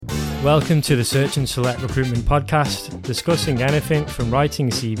Welcome to the Search and Select Recruitment podcast, discussing anything from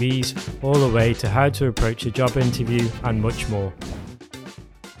writing CVs all the way to how to approach a job interview and much more.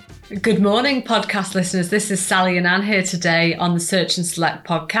 Good morning, podcast listeners. This is Sally and Anne here today on the Search and Select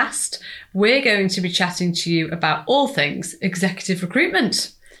podcast. We're going to be chatting to you about all things executive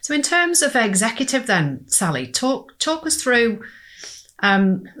recruitment. So in terms of executive then, Sally, talk us through,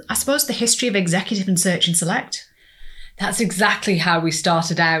 I suppose, the history of executive and Search and Select. That's exactly how we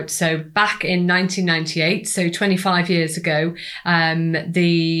started out. So back in 1998, so 25 years ago,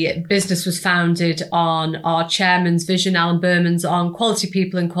 the business was founded on our chairman's vision, Alan Berman's, on quality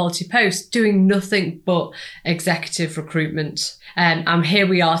people and quality posts, doing nothing but executive recruitment. And here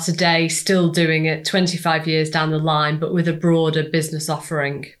we are today, still doing it 25 years down the line, but with a broader business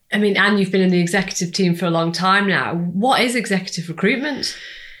offering. I mean, Anne, you've been in the executive team for a long time now. What is executive recruitment?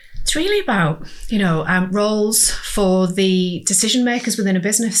 It's really about, roles for the decision makers within a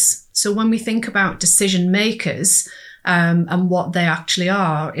business. So when we think about decision makers and what they actually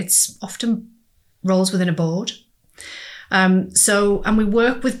are, it's often roles within a board. And we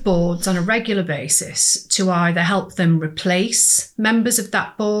work with boards on a regular basis to either help them replace members of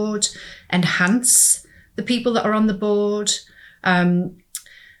that board, enhance the people that are on the board,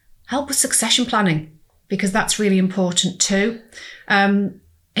 help with succession planning, because that's really important too.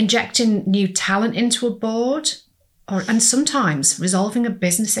 Injecting new talent into a board, and sometimes resolving a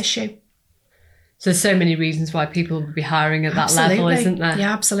business issue. So there's so many reasons why people would be hiring at that level, isn't there?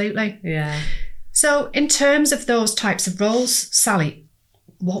 Yeah, absolutely. Yeah. So in terms of those types of roles, Sally,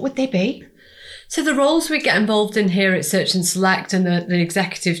 what would they be? So the roles we get involved in here at Search and Select and the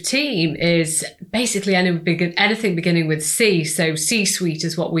executive team is basically anything beginning with C. So C-suite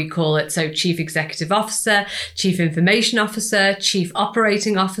is what we call it. So Chief Executive Officer, Chief Information Officer, Chief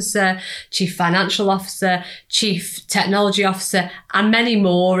Operating Officer, Chief Financial Officer, Chief Technology Officer, and many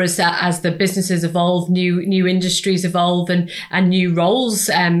more as the businesses evolve, new industries evolve and new roles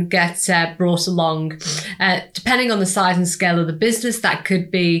get brought along. Depending on the size and scale of the business, that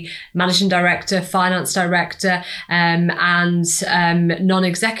could be Managing Director, Finance Director, and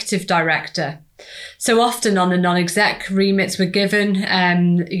non-executive director. So often on the non-exec remits we're given,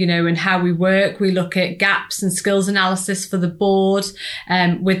 and how we work, we look at gaps and skills analysis for the board,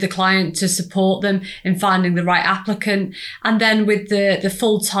 with the client to support them in finding the right applicant. And then with the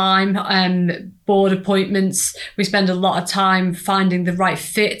full-time, board appointments, we spend a lot of time finding the right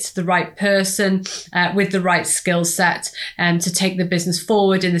fit, the right person, with the right skill set, to take the business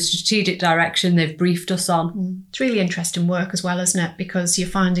forward in the strategic direction they've briefed us on. It's really interesting work as well, isn't it? Because you're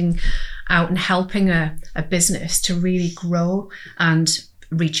finding out and helping a business to really grow and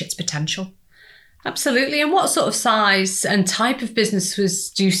reach its potential. Absolutely. And what sort of size and type of businesses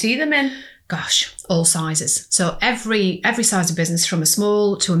do you see them in? Gosh, all sizes. So every size of business, from a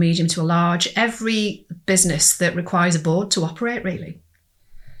small to a medium to a large, every business that requires a board to operate, really.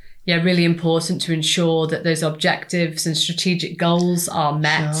 Yeah, really important to ensure that those objectives and strategic goals are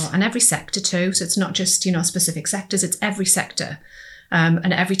met. Sure. And every sector too. So it's not just, specific sectors, it's every sector.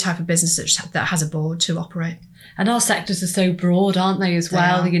 And every type of business that has a board to operate. And our sectors are so broad, aren't they, as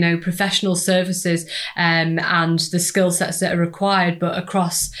well? Professional services and the skill sets that are required, but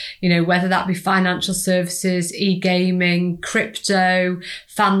across, whether that be financial services, e-gaming, crypto,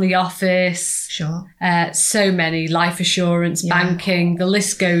 family office. Sure. So many, life assurance, banking, the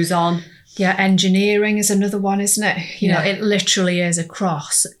list goes on. Yeah, engineering is another one, isn't it? It literally is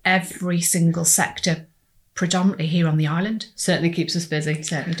across every single sector, predominantly here on the island. Certainly keeps us busy.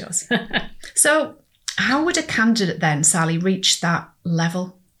 Certainly does. So how would a candidate then, Sally, reach that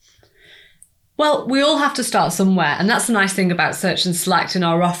level? Well, we all have to start somewhere. And that's the nice thing about Search and Select and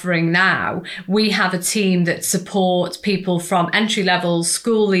our offering now. We have a team that supports people from entry level,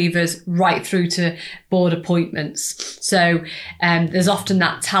 school leavers, right through to board appointments. So there's often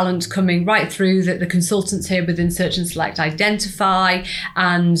that talent coming right through that the consultants here within Search and Select identify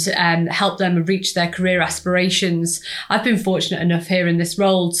and help them reach their career aspirations. I've been fortunate enough here in this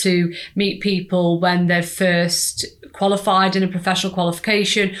role to meet people when they've first qualified in a professional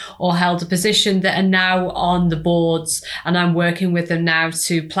qualification or held a position that are now on the boards, and I'm working with them now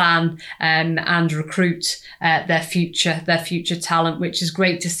to plan and recruit their future talent, which is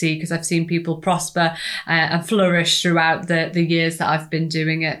great to see because I've seen people prosper and flourish throughout the years that I've been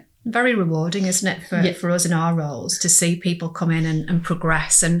doing it. Very rewarding, isn't it, for us in our roles to see people come in and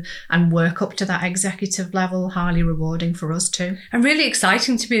progress and work up to that executive level. Highly rewarding for us too. And really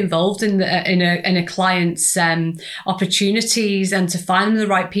exciting to be involved in a client's opportunities and to find the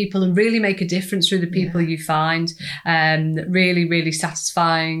right people and really make a difference through the people you find. Really, really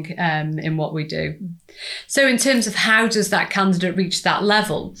satisfying in what we do. So in terms of how does that candidate reach that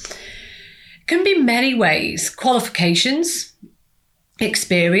level? It can be many ways. Qualifications,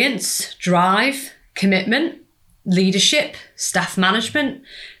 experience, drive, commitment, leadership, staff management,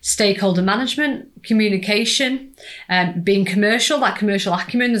 stakeholder management, communication, being commercial. That commercial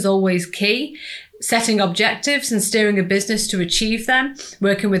acumen is always key. Setting objectives and steering a business to achieve them,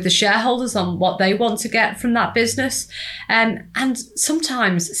 working with the shareholders on what they want to get from that business, and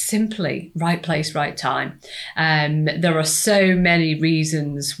sometimes simply right place, right time. There are so many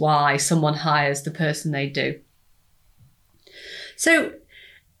reasons why someone hires the person they do. So,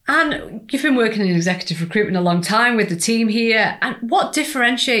 Anne, you've been working in executive recruitment a long time with the team here. And what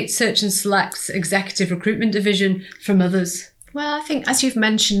differentiates Search and Select's executive recruitment division from others? Well, I think, as you've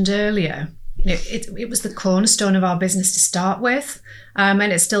mentioned earlier, it was the cornerstone of our business to start with, and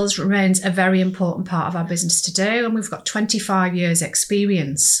it still remains a very important part of our business today. And we've got 25 years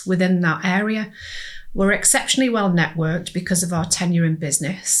experience within that area. We're exceptionally well networked because of our tenure in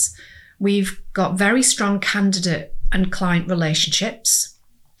business. We've got very strong candidate and client relationships.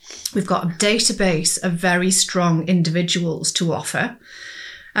 We've got a database of very strong individuals to offer.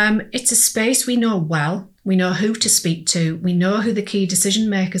 It's a space we know well. We know who to speak to. We know who the key decision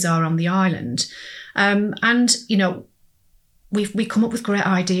makers are on the island. And, you know, we come up with great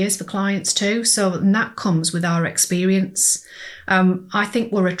ideas for clients too. So that comes with our experience. I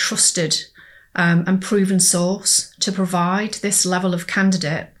think we're a trusted and proven source to provide this level of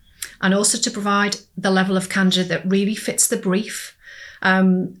candidate, and also to provide the level of candidate that really fits the brief.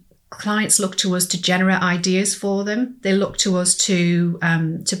 Clients look to us to generate ideas for them. They look to us to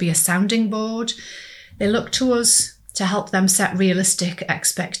be a sounding board. They look to us to help them set realistic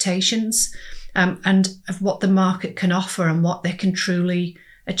expectations and of what the market can offer and what they can truly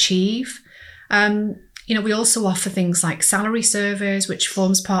achieve. We also offer things like salary surveys, which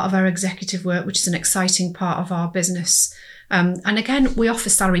forms part of our executive work, which is an exciting part of our business. And again, we offer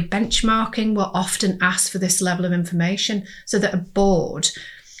salary benchmarking. We're often asked for this level of information so that a board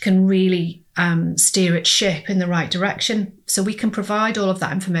can really steer its ship in the right direction. So we can provide all of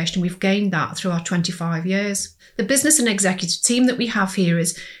that information. We've gained that through our 25 years. The business and executive team that we have here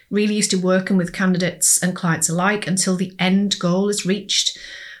is really used to working with candidates and clients alike until the end goal is reached.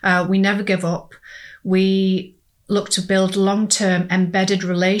 We never give up. We look to build long-term embedded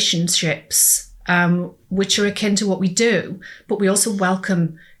relationships, which are akin to what we do, but we also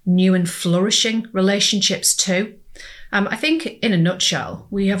welcome new and flourishing relationships too. I think in a nutshell,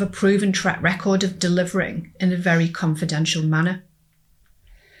 we have a proven track record of delivering in a very confidential manner.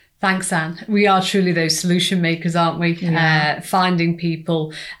 Thanks, Anne. We are truly those solution makers, aren't we? Yeah. Finding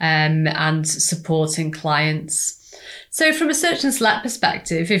people and supporting clients. So from a Search and Select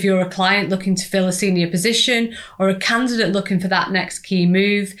perspective, if you're a client looking to fill a senior position or a candidate looking for that next key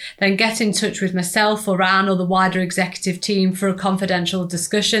move, then get in touch with myself or Anne or the wider executive team for a confidential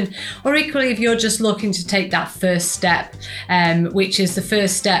discussion. Or equally, if you're just looking to take that first step, which is the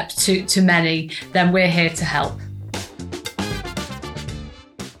first step to many, then we're here to help.